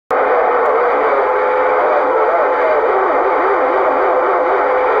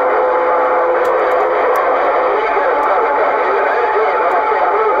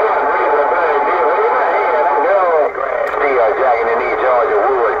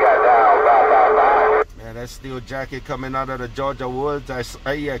Steel Jacket coming out of the Georgia woods.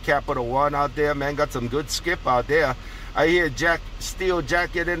 I hear Capital One out there, man. Got some good skip out there. I hear Steel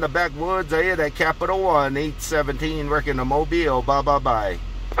Jacket in the backwoods. I hear that Capital One 817 working the Mobile. Bye bye bye.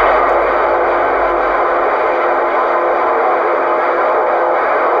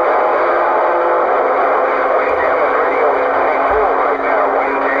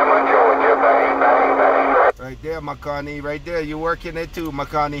 Right there, Makani. Right there. You working it too,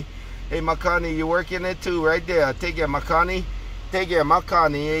 Makani. Hey, Makani, you working it too. Right there. Take it, Makani. Take it,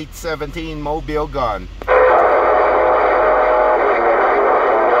 Makani. 817 Mobile gone.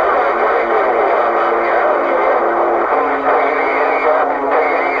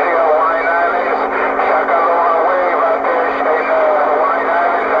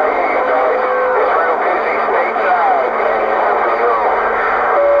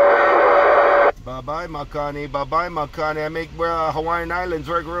 Bye-bye, Makani. Bye-bye, Makani. I make Hawaiian Islands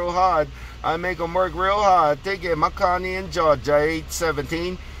work real hard. I make them work real hard. Take it, Makani in Georgia,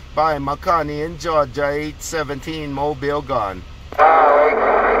 817. Bye, Makani in Georgia, 817. Mobile gone.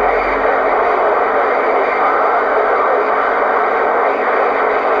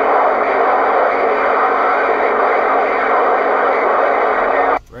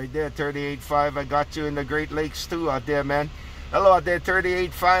 Right there, 38.5. I got you in the Great Lakes too out there, man. Hello out there,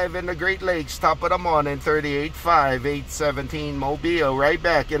 38.5 in the Great Lakes, top of the morning, 38.5, 817 Mobile, right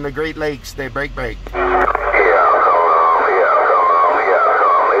back in the Great Lakes, they break. Yeah, come on,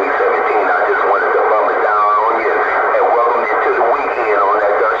 817, I just wanted to bum it down on you, and welcome you to the weekend on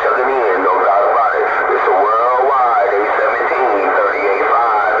that done shucking in, no doubt about it. It's a worldwide, 817,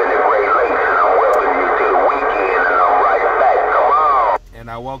 38.5 in the Great Lakes, and I'm welcoming you to the weekend, and I'm right back, come on.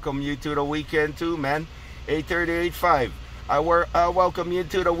 And I welcome you to the weekend too, man, 838.5. I welcome you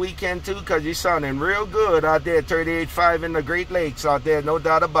to the weekend too, because you're sounding real good out there, 38.5 in the Great Lakes out there, no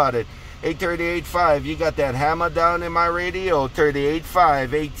doubt about it. 838.5, you got that hammer down in my radio,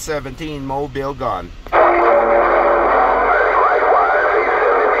 38.5, 817 Mobile gone.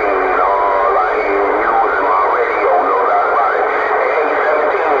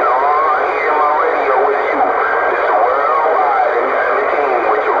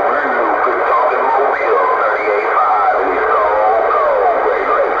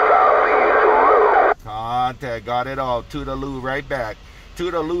 Got it all. Toodaloo right back.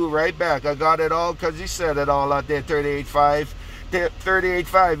 Toodaloo right back. I got it all because you said it all out there. 38.5.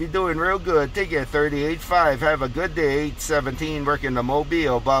 38.5. You're doing real good. Take it. 38.5. Have a good day. 817 working the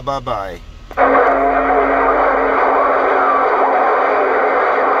Mobile. Bye bye bye.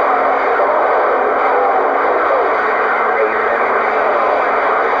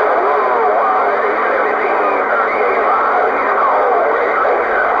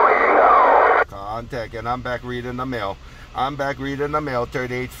 And I'm back reading the mail.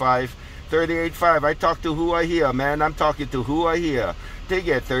 38.5. 38.5. I talk to who I hear, man. I'm talking to who I hear. Take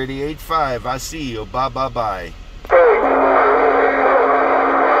it, 38.5. I see you. Bye bye bye.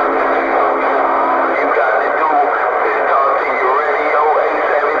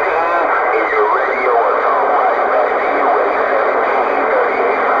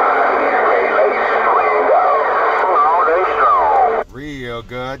 Real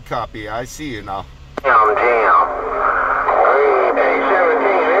good copy. I see you now. Jam. Hey, 817,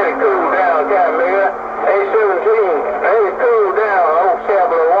 let it cool down, Cavalier. 817, let it cool down. Oh,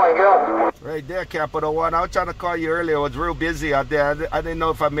 Capital One, go. Right there, Capital One. I was trying to call you earlier. I was real busy out there. I didn't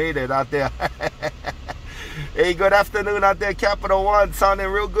know if I made it out there. Hey, good afternoon out there, Capital One. Sounding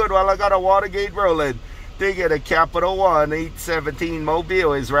real good while I got a Watergate rolling. Dig it, a Capital One, 817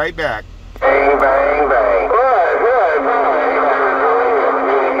 Mobile is right back. Bang, bang, bang. Good.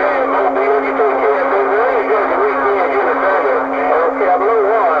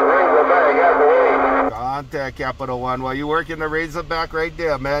 Contact Capital One. While you working the Razorback right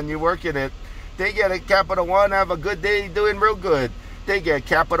there, man. You working it. Take it at Capital One. Have a good day. Doing real good. Take it,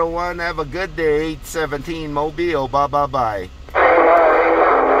 Capital One. Have a good day. 817 Mobile. Bye bye bye.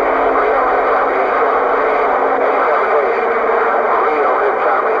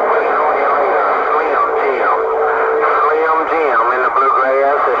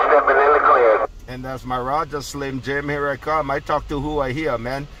 And that's my Roger, Slim Jim. Here I come. I talk to who I hear,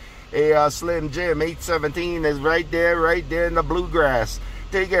 man. Hey, Slim Jim, 817 is right there in the Bluegrass.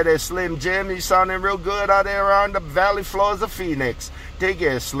 Take it, Slim Jim. You sounding real good out there around the valley floors of Phoenix. Take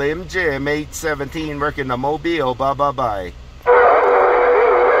it, Slim Jim, 817 working the Mobile. Bye bye bye.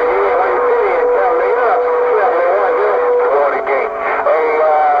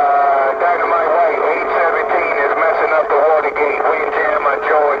 Dynamite White, 817 is messing up the Watergate, Windjammer,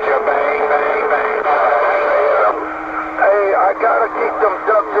 Georgia. Bang, bang, bang. Hey, I gotta keep them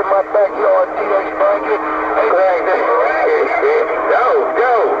ducks in my backyard, TH blanket.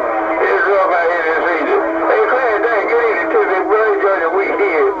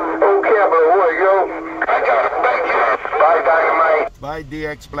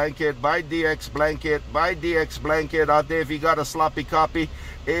 DX Blanket, buy DX Blanket, buy DX Blanket out there if you got a sloppy copy.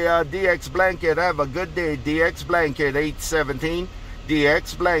 Hey, DX Blanket, have a good day. DX Blanket 817,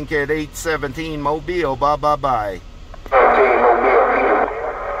 DX Blanket 817 Mobile, bye. 17 Mobile, Peter.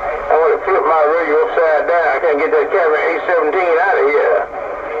 I want to flip my radio upside down. I can't get that camera 817 out of here.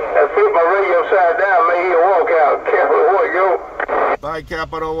 I flip my radio upside down, make it walk out. Capital One, yo. Bye,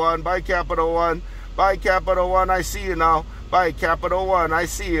 Capital One, bye, Capital One. Bye, Capital One, I see you now. Bye, Capital One, I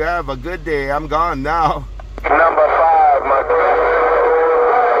see you. Have a good day. I'm gone now. Number 5, my friend.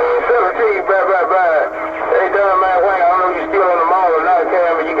 17, bye. Hey, Don Man Wayne, I don't know if you're still on the mall or not,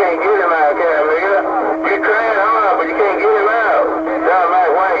 Cam, but you can't get him out, Cam, nigga. You're trying hard, but you can't get him out. Don Man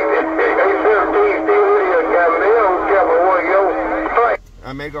Wayne, hey, 17 still with you, Cam, nigga. Capital One, yo.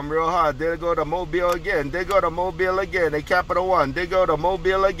 I make them real hard. They go to Mobile again. They go to Mobile again. They Capital One. They go to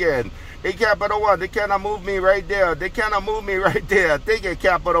Mobile again. They Capital One. They cannot move me right there. They cannot move me right there. Take it,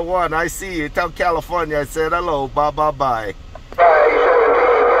 Capital One. I see you. Tell California I said hello. Bye. Hey, 17,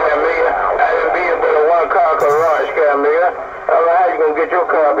 Cam, nigga. I didn't be in but a one-car garage, Cam, nigga. I don't know how you gonna get your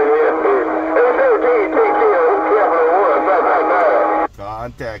car up in here, bitch. Hey, 17, take care of Capital One. Bye.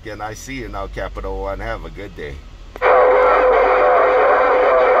 Contact, and I see you now, Capital One. Have a good day.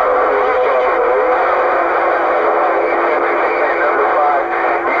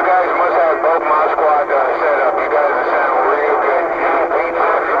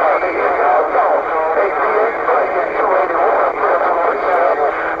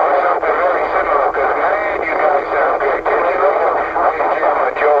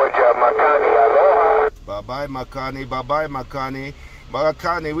 Bye-bye, Makani.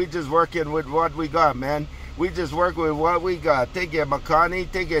 Makani, we just working with what we got, man. We just work with what we got. Take it,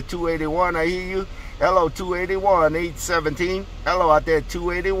 Makani. Take it, 281. I hear you. Hello, 281, 817. Hello out there,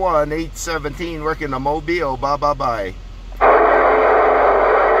 281, 817. Working the Mobile. Bye.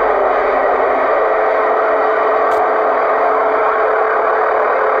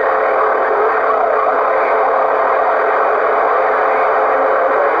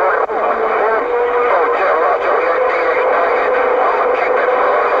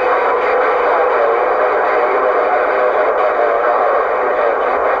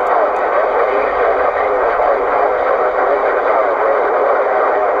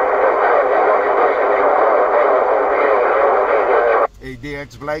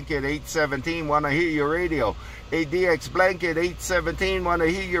 DX Blanket 817, wanna hear your radio. Hey, DX Blanket 817, wanna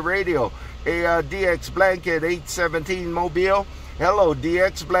hear your radio. Hey, DX Blanket 817 Mobile. Hello,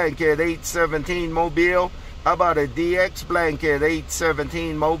 DX Blanket 817 Mobile. How about a DX Blanket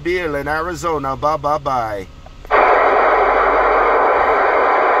 817 Mobile in Arizona? Bye.